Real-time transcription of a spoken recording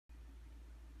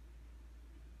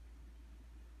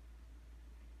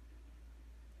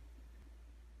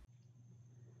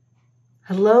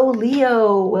Hello,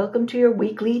 Leo. Welcome to your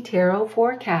weekly tarot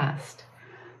forecast.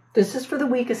 This is for the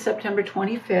week of September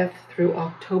 25th through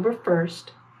October 1st.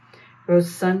 It goes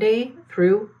Sunday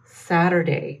through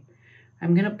Saturday.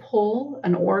 I'm going to pull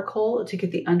an oracle to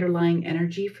get the underlying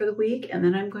energy for the week, and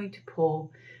then I'm going to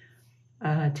pull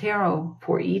tarot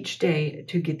for each day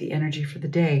to get the energy for the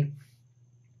day.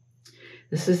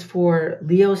 This is for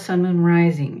Leo, Sun, Moon,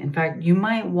 Rising. In fact, you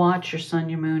might watch your Sun,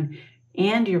 your Moon,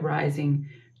 and your Rising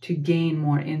to gain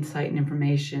more insight and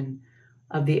information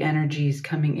of the energies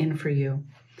coming in for you.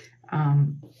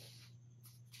 And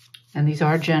these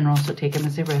are general, so take them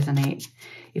as they resonate.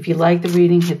 If you like the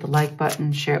reading, hit the like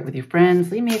button, share it with your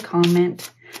friends, leave me a comment,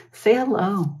 say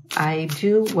hello. I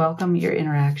do welcome your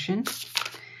interaction.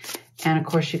 And of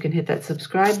course, you can hit that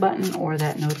subscribe button or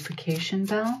that notification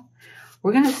bell.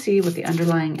 We're going to see what the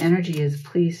underlying energy is,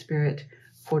 please, Spirit,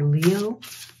 for Leo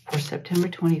for September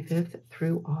 25th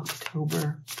through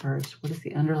October 1st. What is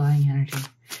the underlying energy?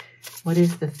 What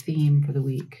is the theme for the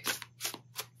week?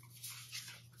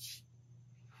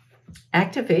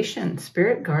 Activation,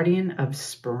 Spirit Guardian of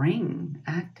Spring.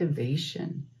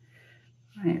 Activation.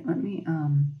 All right, let me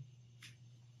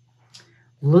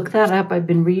look that up. I've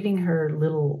been reading her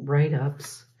little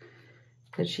write-ups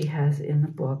that she has in the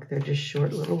book. They're just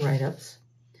short little write-ups.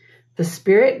 The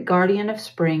Spirit Guardian of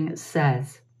Spring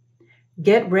says,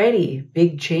 "Get ready,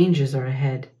 big changes are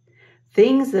ahead.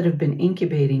 Things that have been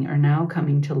incubating are now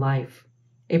coming to life.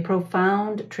 A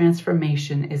profound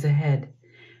transformation is ahead.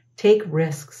 Take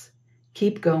risks.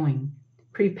 Keep going.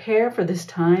 Prepare for this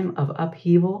time of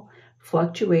upheaval,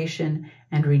 fluctuation,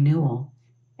 and renewal.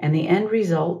 And the end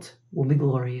result will be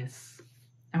glorious."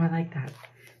 Oh, I like that.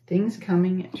 Things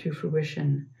coming to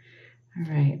fruition. All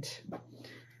right.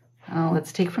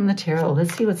 Let's take from the tarot.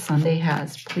 Let's see what Sunday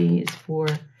has, please, for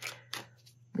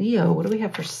Leo. What do we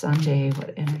have for Sunday?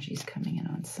 What energy is coming in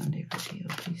on Sunday for Leo,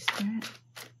 please, Spirit?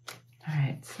 All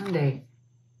right, Sunday.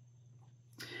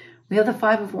 We have the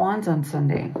Five of Wands on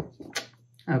Sunday.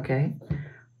 Okay.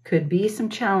 Could be some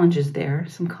challenges there,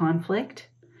 some conflict.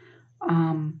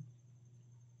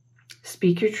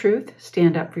 Speak your truth.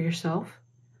 Stand up for yourself.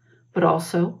 But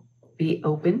also be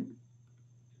open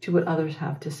to what others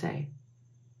have to say.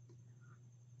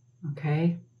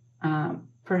 Okay?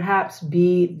 Perhaps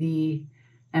be the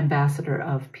ambassador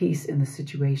of peace in the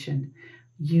situation,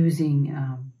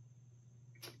 using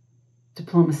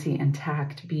diplomacy and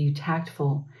tact. Be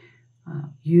tactful.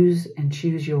 Use and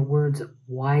choose your words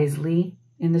wisely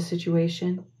in the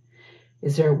situation.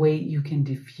 Is there a way you can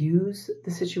diffuse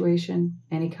the situation?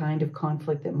 Any kind of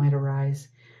conflict that might arise?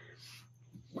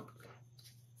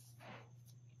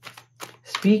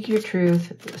 Speak your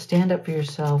truth, stand up for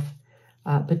yourself,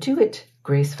 but do it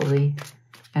gracefully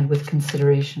and with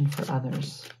consideration for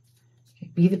others.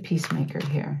 Okay, be the peacemaker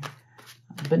here,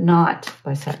 but not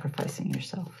by sacrificing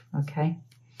yourself, okay?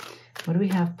 What do we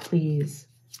have, please,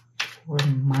 for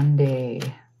Monday?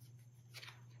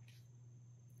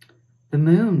 The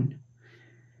Moon.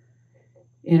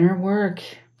 Inner work,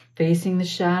 facing the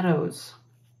shadows.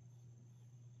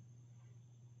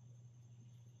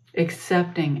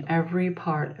 Accepting every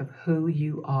part of who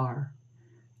you are.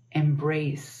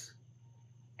 Embrace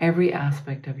every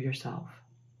aspect of yourself.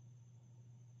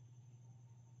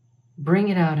 Bring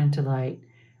it out into light.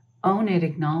 Own it,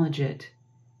 acknowledge it,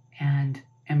 and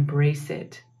embrace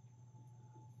it.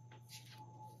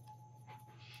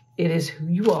 It is who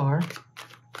you are.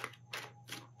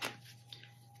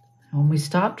 When we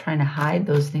stop trying to hide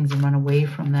those things and run away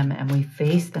from them and we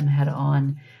face them head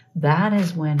on, that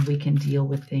is when we can deal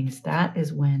with things. That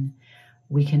is when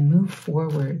we can move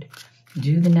forward,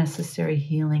 do the necessary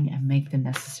healing, and make the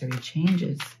necessary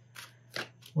changes.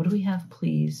 What do we have,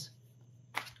 please,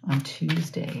 on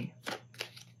Tuesday?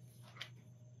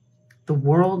 The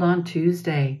World on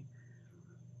Tuesday.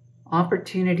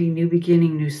 Opportunity, new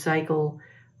beginning, new cycle.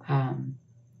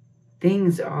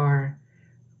 Things are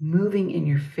moving in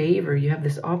your favor. You have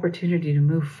this opportunity to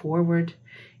move forward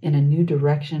in a new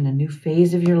direction, a new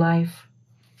phase of your life.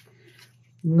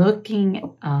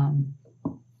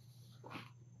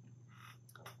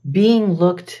 Being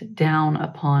looked down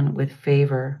upon with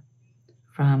favor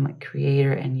from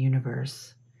Creator and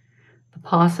Universe. The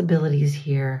possibilities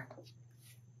here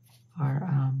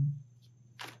are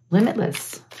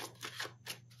limitless.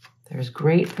 There's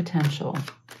great potential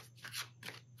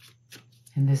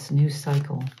in this new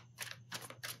cycle. What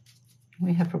do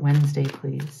we have for Wednesday,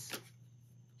 please?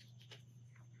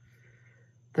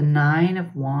 The Nine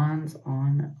of Wands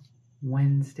on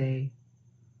Wednesday.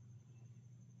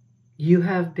 You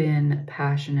have been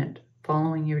passionate,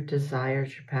 following your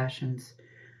desires, your passions,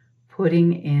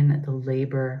 putting in the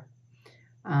labor,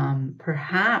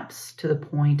 perhaps to the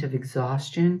point of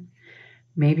exhaustion.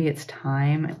 Maybe it's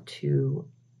time to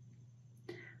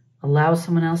allow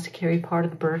someone else to carry part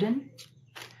of the burden.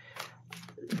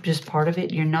 Just part of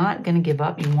it. You're not going to give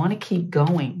up. You want to keep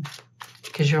going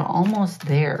because you're almost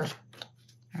there.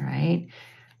 All right.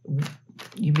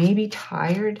 You may be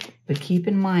tired, but keep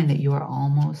in mind that you are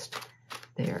almost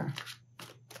there.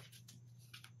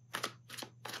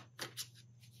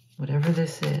 Whatever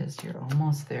this is, you're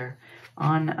almost there.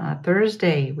 On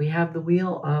Thursday, we have the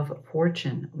Wheel of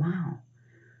Fortune. Wow.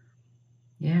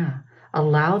 Yeah.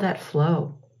 Allow that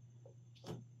flow.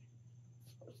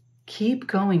 Keep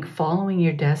going, following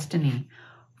your destiny,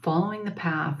 following the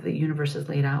path the universe has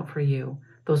laid out for you.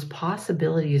 Those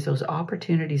possibilities, those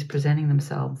opportunities presenting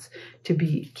themselves to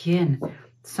begin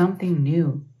something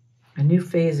new, a new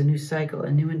phase, a new cycle,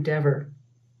 a new endeavor,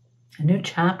 a new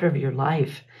chapter of your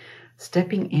life,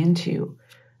 stepping into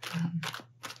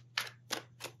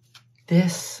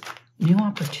this new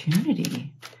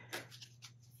opportunity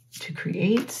to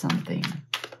create something.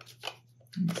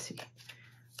 Let me see.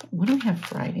 What do we have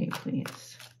Friday,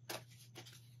 please?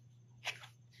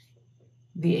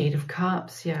 The Eight of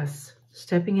Cups, yes.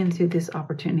 Stepping into this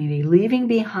opportunity, leaving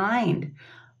behind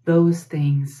those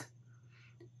things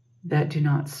that do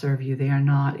not serve you. They are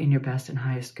not in your best and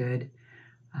highest good.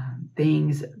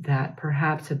 Things that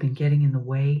perhaps have been getting in the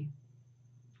way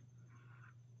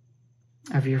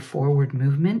of your forward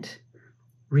movement.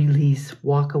 Release,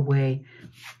 walk away.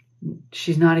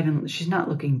 She's not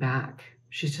looking back.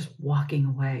 She's just walking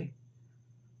away.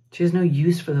 She has no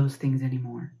use for those things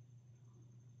anymore.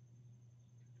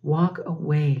 Walk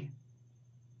away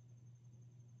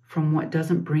from what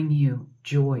doesn't bring you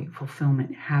joy,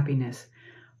 fulfillment, happiness.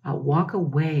 Walk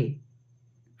away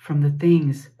from the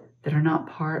things that are not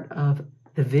part of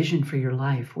the vision for your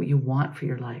life, what you want for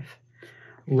your life.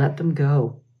 Let them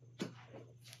go.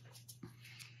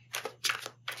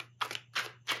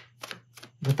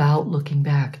 Without looking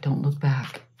back. Don't look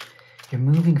back. You're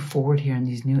moving forward here in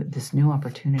this new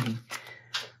opportunity.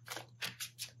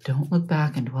 Don't look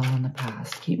back and dwell on the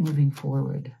past. Keep moving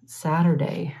forward.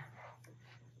 Saturday,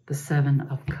 the Seven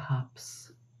of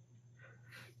Cups.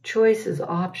 Choices,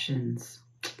 options.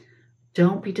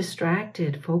 Don't be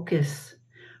distracted. Focus.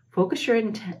 Focus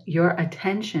your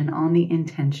attention on the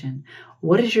intention.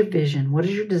 What is your vision? What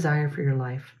is your desire for your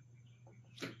life?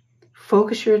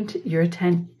 Focus your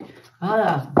attention.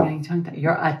 I'm getting tongue-tied.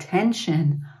 Your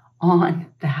attention on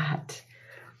that.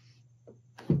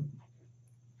 All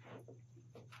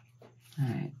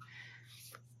right.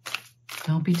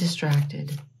 Don't be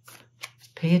distracted.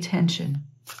 Pay attention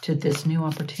to this new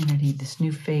opportunity, this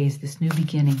new phase, this new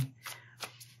beginning.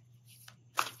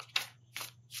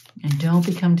 And don't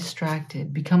become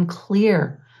distracted. Become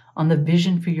clear on the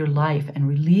vision for your life and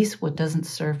release what doesn't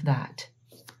serve that.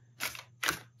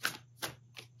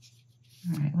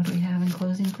 All right, what do we have in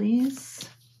closing, please?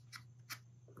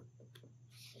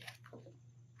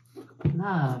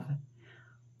 Love.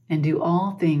 And do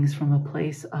all things from a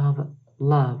place of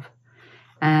love.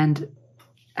 And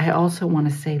I also want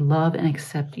to say love and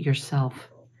accept yourself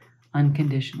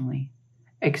unconditionally.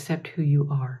 Accept who you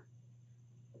are.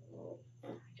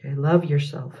 Okay, love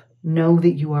yourself. Know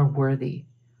that you are worthy.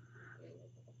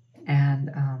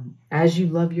 And as you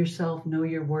love yourself, know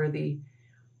you're worthy,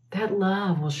 that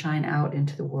love will shine out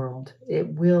into the world. It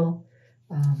will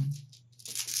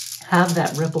have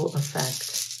that ripple effect.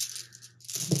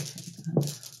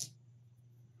 Okay.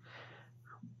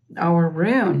 Our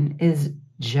rune is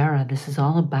Jera. This is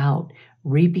all about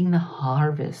reaping the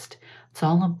harvest. It's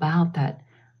all about that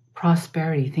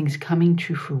prosperity, things coming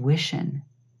to fruition,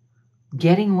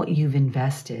 getting what you've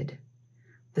invested.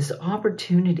 This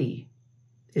opportunity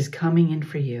is coming in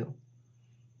for you.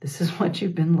 This is what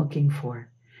you've been looking for.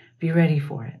 Be ready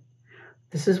for it.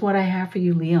 This is what I have for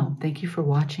you, Leo. Thank you for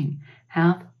watching.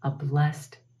 Have a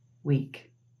blessed week.